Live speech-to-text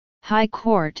High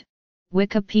Court,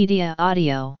 Wikipedia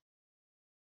audio.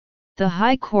 The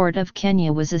High Court of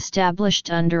Kenya was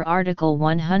established under Article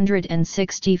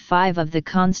 165 of the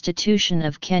Constitution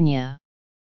of Kenya.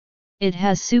 It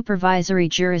has supervisory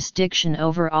jurisdiction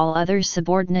over all other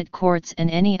subordinate courts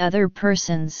and any other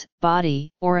persons,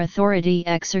 body, or authority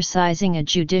exercising a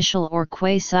judicial or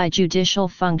quasi-judicial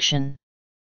function.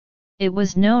 It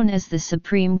was known as the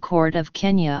Supreme Court of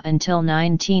Kenya until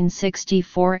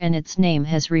 1964 and its name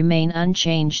has remained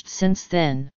unchanged since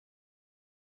then.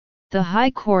 The High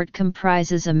Court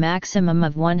comprises a maximum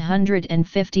of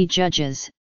 150 judges,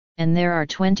 and there are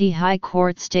 20 High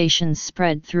Court stations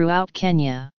spread throughout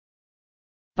Kenya.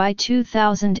 By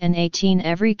 2018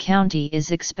 every county is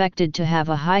expected to have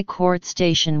a High Court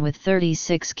station, with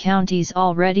 36 counties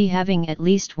already having at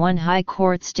least one High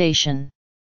Court station.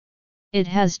 It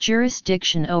has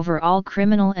jurisdiction over all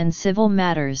criminal and civil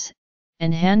matters,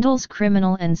 and handles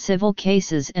criminal and civil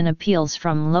cases and appeals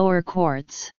from lower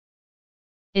courts.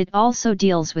 It also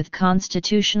deals with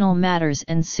constitutional matters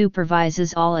and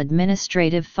supervises all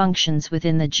administrative functions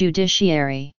within the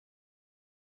judiciary.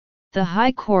 The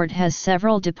High Court has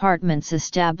several departments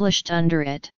established under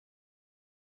it.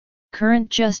 Current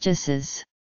Justices.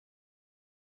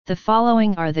 The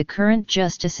following are the current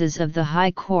justices of the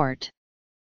High Court.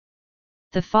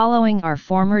 The following are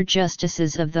former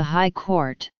justices of the High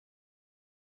Court: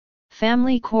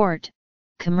 Family Court,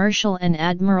 Commercial and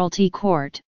Admiralty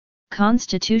Court,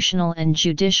 Constitutional and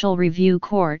Judicial Review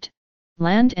Court,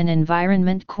 Land and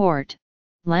Environment Court,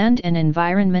 Land and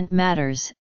Environment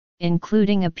Matters,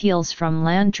 including appeals from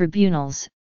land tribunals,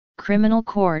 Criminal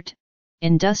Court,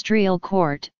 Industrial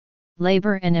Court,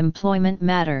 Labor and Employment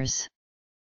Matters.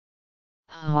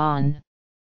 Hon.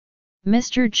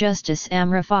 Mr. Justice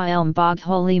Amrafael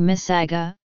Mbagholi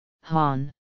Misaga,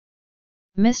 Hon.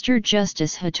 Mr.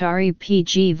 Justice Hatari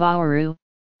P.G. Vauru,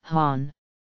 Hon.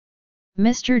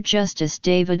 Mr. Justice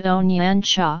David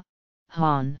Onyancha,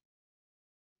 Hon.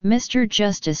 Mr.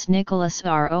 Justice Nicholas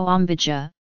R. Oambija,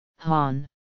 Hon.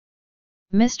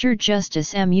 Mr.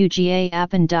 Justice Muga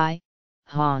Apandai,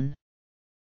 Hon.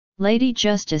 Lady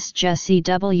Justice Jessie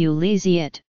W.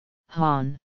 Liziet,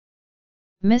 Hon.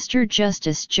 Mr.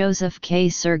 Justice Joseph K.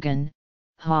 Sergan,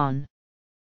 Hon.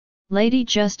 Lady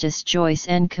Justice Joyce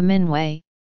N. Kaminwe,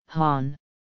 Hon.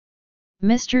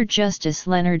 Mr. Justice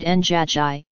Leonard N.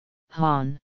 Jajai,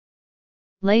 Hon.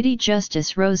 Lady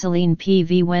Justice Rosaline P.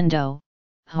 V. Wendo,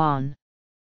 Hon.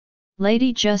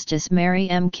 Lady Justice Mary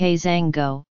M. K.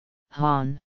 Zango,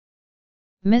 Hon.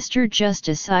 Mr.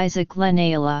 Justice Isaac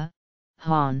Lenaila,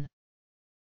 Hon.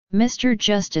 Mr.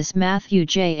 Justice Matthew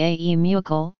J. A. E.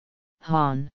 Mukul,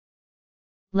 Hon.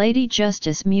 Lady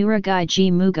Justice Muragai G.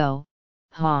 Mugo,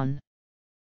 Hon.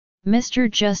 Mr.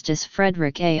 Justice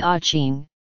Frederick A. Aching,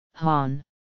 Hon.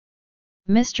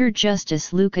 Mr.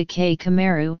 Justice Luca K.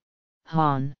 Kamaru,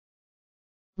 Hon.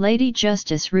 Lady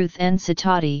Justice Ruth N.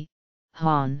 Satati,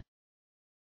 Hon.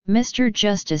 Mr.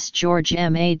 Justice George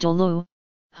M. A. Dolu,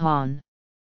 Hon.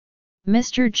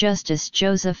 Mr. Justice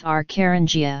Joseph R.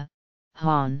 Karangia,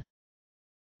 Hon.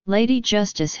 Lady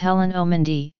Justice Helen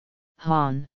Omandi,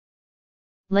 Hon.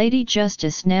 Lady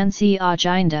Justice Nancy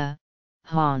Ajinda,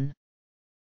 Hon.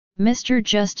 Mr.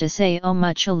 Justice A.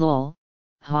 Omuchalul,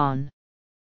 Hon.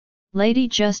 Lady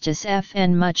Justice F.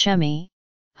 N. Muchemi,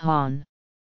 Hon.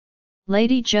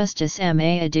 Lady Justice M.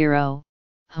 A. Adiro,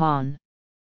 Hon.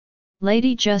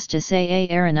 Lady Justice A. A.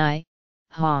 Aranai,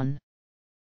 Hon.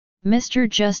 Mr.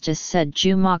 Justice Said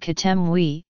Juma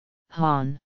Katemwi,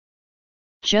 Hon.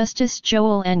 Justice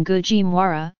Joel Ngugi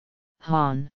Mwara,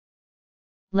 Hon.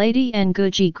 Lady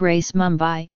Ngugi Grace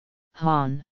Mumbai,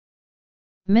 Hon.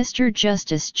 Mr.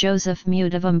 Justice Joseph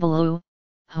Mudavambalu,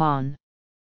 Hon.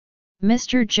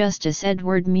 Mr. Justice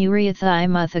Edward Muriathai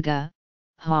Muthaga,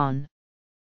 Hon.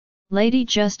 Lady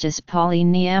Justice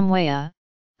Pauline Niamwea,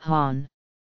 Hon.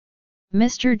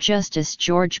 Mr. Justice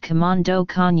George Commando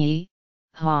Kanyi,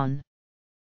 Hon.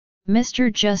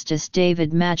 Mr. Justice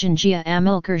David Majangia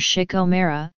Amilcar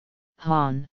Shikomera,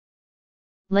 Hon.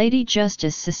 Lady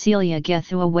Justice Cecilia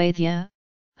Gethuawathia,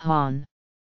 Hon.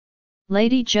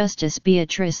 Lady Justice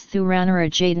Beatrice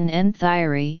Thuranarajadan N.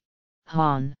 Thyri,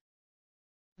 Hon.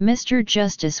 Mr.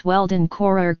 Justice Weldon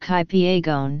Korar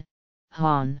Kaipiagon,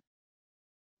 Hon.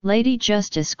 Lady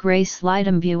Justice Grace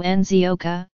Lidambu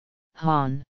Nzioka,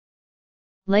 Hon.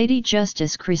 Lady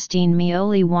Justice Christine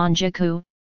Mioli Wanjiku,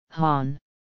 Hon.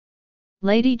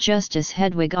 Lady Justice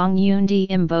Hedwig Ongyundi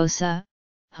Imbosa,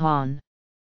 Hon.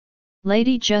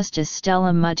 Lady Justice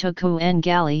Stella Mutuku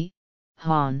Ngali,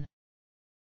 Hon.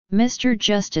 Mr.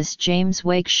 Justice James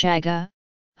Wake Shaga,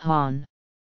 Hon.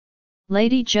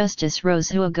 Lady Justice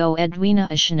Rosuago Edwina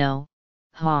Ashino,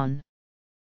 Hon.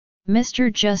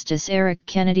 Mr. Justice Eric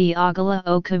Kennedy Agala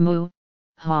Okamu,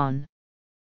 Hon.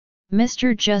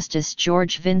 Mr. Justice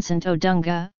George Vincent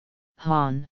Odunga,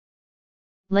 Hon.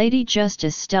 Lady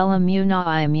Justice Stella Muna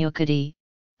Iamukadi,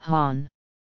 Hon.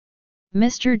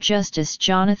 Mr. Justice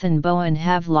Jonathan Bowen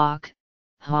Havelock,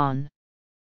 Hon.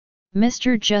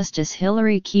 Mr. Justice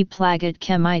Hilary Key Plagat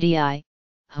Kemiti,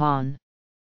 Hon.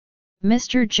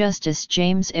 Mr. Justice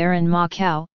James Aaron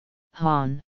Macau,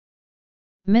 Hon.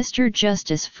 Mr.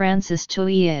 Justice Francis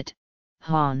Tuyet,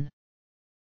 Hon.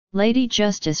 Lady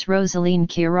Justice Rosaline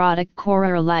Kiradak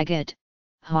Koralagat,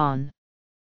 Hon.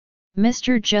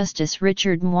 Mr. Justice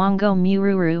Richard Mwango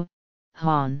Mururu,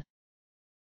 Hon.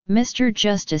 Mr.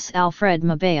 Justice Alfred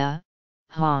Mabea,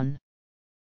 Hon.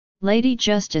 Lady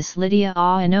Justice Lydia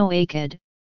Aano Akad,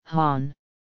 Hon.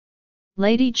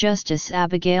 Lady Justice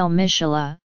Abigail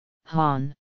Michala,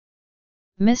 Hon.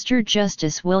 Mr.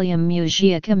 Justice William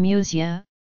Mujiaka Musia,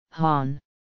 Hon.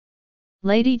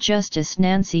 Lady Justice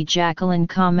Nancy Jacqueline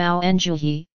Kamau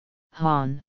Njuhi,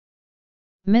 Hon.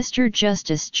 Mr.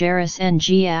 Justice Jairus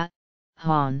Njia,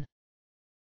 Hon.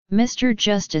 Mr.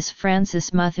 Justice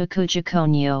Francis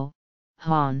Muthukujakonyo,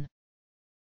 Hon.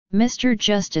 Mr.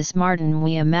 Justice Martin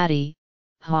Wiamati,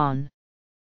 Hon.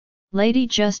 Lady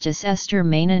Justice Esther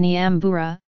Mainani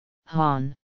Ambura,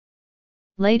 Hon.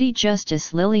 Lady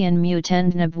Justice Lillian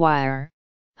Mutendnabwire,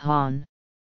 Hon.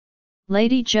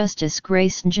 Lady Justice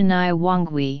Grace Njanai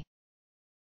Wangwi,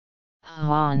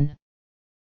 Hon.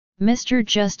 Mr.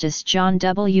 Justice John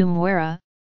W. Mwera,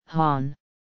 Hon.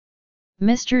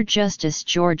 Mr. Justice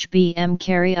George B. M.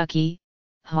 Kariuki,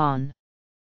 Hon.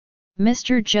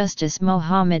 Mr. Justice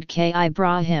Mohammed K.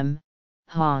 Ibrahim,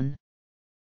 Hon.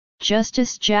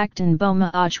 Justice Jackton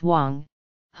Boma Ajwang,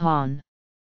 Hon.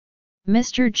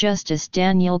 Mr. Justice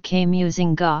Daniel K.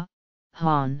 Musinga,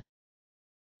 Hon.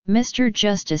 Mr.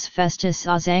 Justice Festus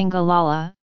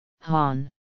Ozangalala, Hon.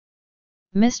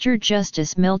 Mr.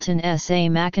 Justice Milton S. A.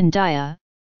 Makandaya,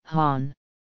 Hon.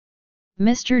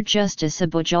 Mr. Justice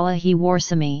Abujalahi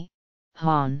Warsami,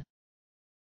 Hon.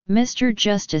 Mr.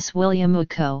 Justice William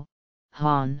Uko,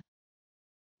 Hon.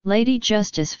 Lady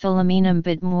Justice Philomena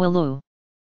Bitmwilu.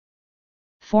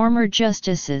 Former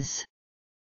Justices